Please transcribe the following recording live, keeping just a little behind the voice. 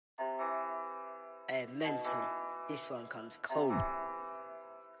Mental. This one comes cold.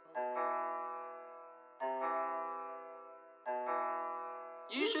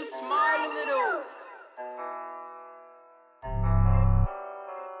 You should smile a little.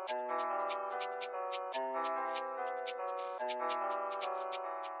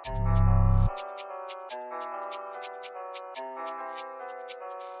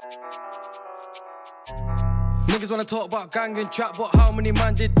 Niggas wanna talk about gang and trap, but how many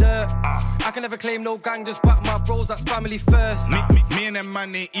man did dirt? I can never claim no gang, just back my bros, that's family first. Me and them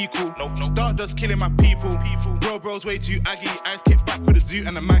man ain't equal. STARDAWG killing my people. Bro's way too aggy. Eyes kick back for the zoo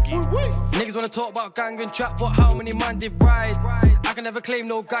and the Maggie. Niggas wanna talk about gang and trap, but how many man did ride? I can never claim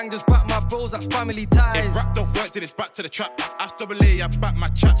no gang, just back my bros, that's family ties. If rap don't work, then it's back to the trap. STARDAWG, I back my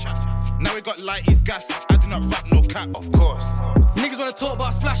chat. Now we got lighties, gas. I do not rap no cat, of course. Niggas wanna talk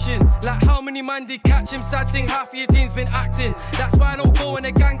about splashing, like how many man did catch him? Sad thing, half of your team's been acting. That's why I don't go in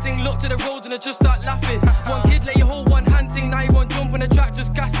a gang thing. Look to the roads and I just start laughing. One kid let you hold one hand thing, now you won't jump on the track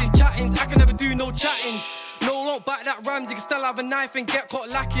just gassing. Chattings, I can never do no chattings. No, don't back that rams, you can still have a knife and get caught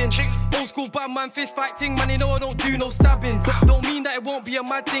lacking. Old school bad man fist fight thing, man, you know I don't do no stabbings. Don't mean that it won't be a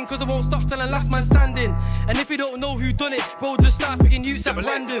mad thing, cause I won't stop till the last man standing. And if you don't know who done it, bro, just start speaking youths at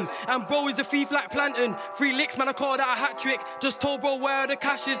random. And bro is a thief like Plantain. 3 licks, man, I call that a hat trick. Just told bro where the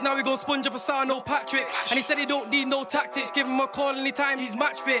cash is, now we gon' sponge up a star, no Patrick. And he said he don't need no tactics, give him a call anytime he's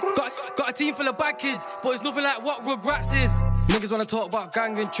match fit. Got a team full of bad kids, but it's nothing like what Rugrats is. Niggas wanna talk about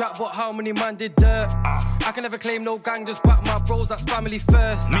gang and trap, but how many man did dirt? I can never claim no gang, just back my bros, that's family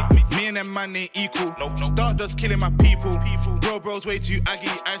first. Me and them man ain't equal. STARDAWG killing my people. Bro's way too aggy.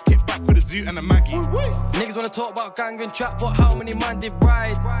 Eyes kick back for the zoo and the Maggie. Niggas wanna talk about gang and trap, but how many man did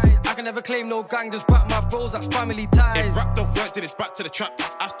ride? I can never claim no gang, just back my bros, that's family ties. If rap don't work, then it's back to the trap.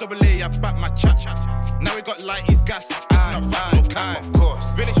 STARDAWG, I back my chat. Now we got lighties, gas. I do not rap no cat, of course.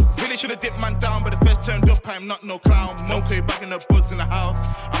 Really should've dipped man down, but the first turned up, I'm not no clown. Monkey back in the buzz in the house.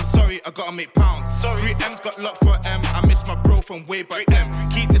 I'm sorry, I gotta make pounds. 3 M's got locked for M. I miss my bro from way back then.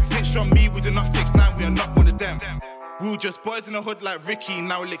 Keep the snitch on me, we do not 6ix9ine, we are not one of them. We were just boys in the hood like Ricky,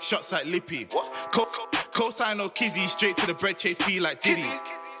 now we lick shots like Lippy. Cosine or Kizzy, straight to the bread chase P like Diddy.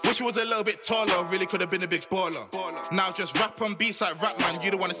 Wish he was a little bit taller, really could have been a big baller. Now just rap on beats like rap man,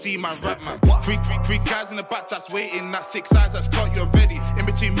 you don't wanna see man rap man. Three guys in the back that's waiting, that 6 eyes that's caught you already. In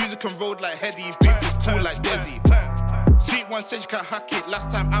between music and road like Heady, beef was cool like Desi. Sweet one said you can't hack it,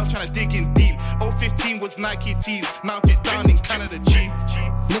 last time I was trying to dig in deep. 015 was Nike tees, now get down in Canada G.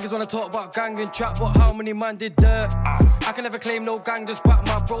 Niggas wanna talk about gang and trap, but how many man did dirt? I can never claim no gang, just back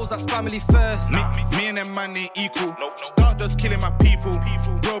my bros, that's family first. Me and them man ain't equal. STARDAWG killing my people.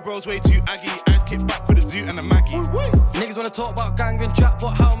 Bro's way too aggy. Eyes kick back for the zoo and the Maggie. Niggas wanna talk about gang and trap,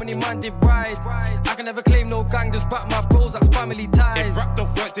 but how many man did ride? I can never claim no gang, just back my bros, that's family ties. If rap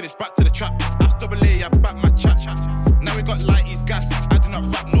don't work, then it's back to the trap. STARDAWG, I back my chat. Now we got lighties, gas. I do not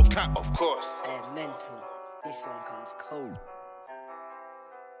rap no cat, of course. Mental. This one comes cold.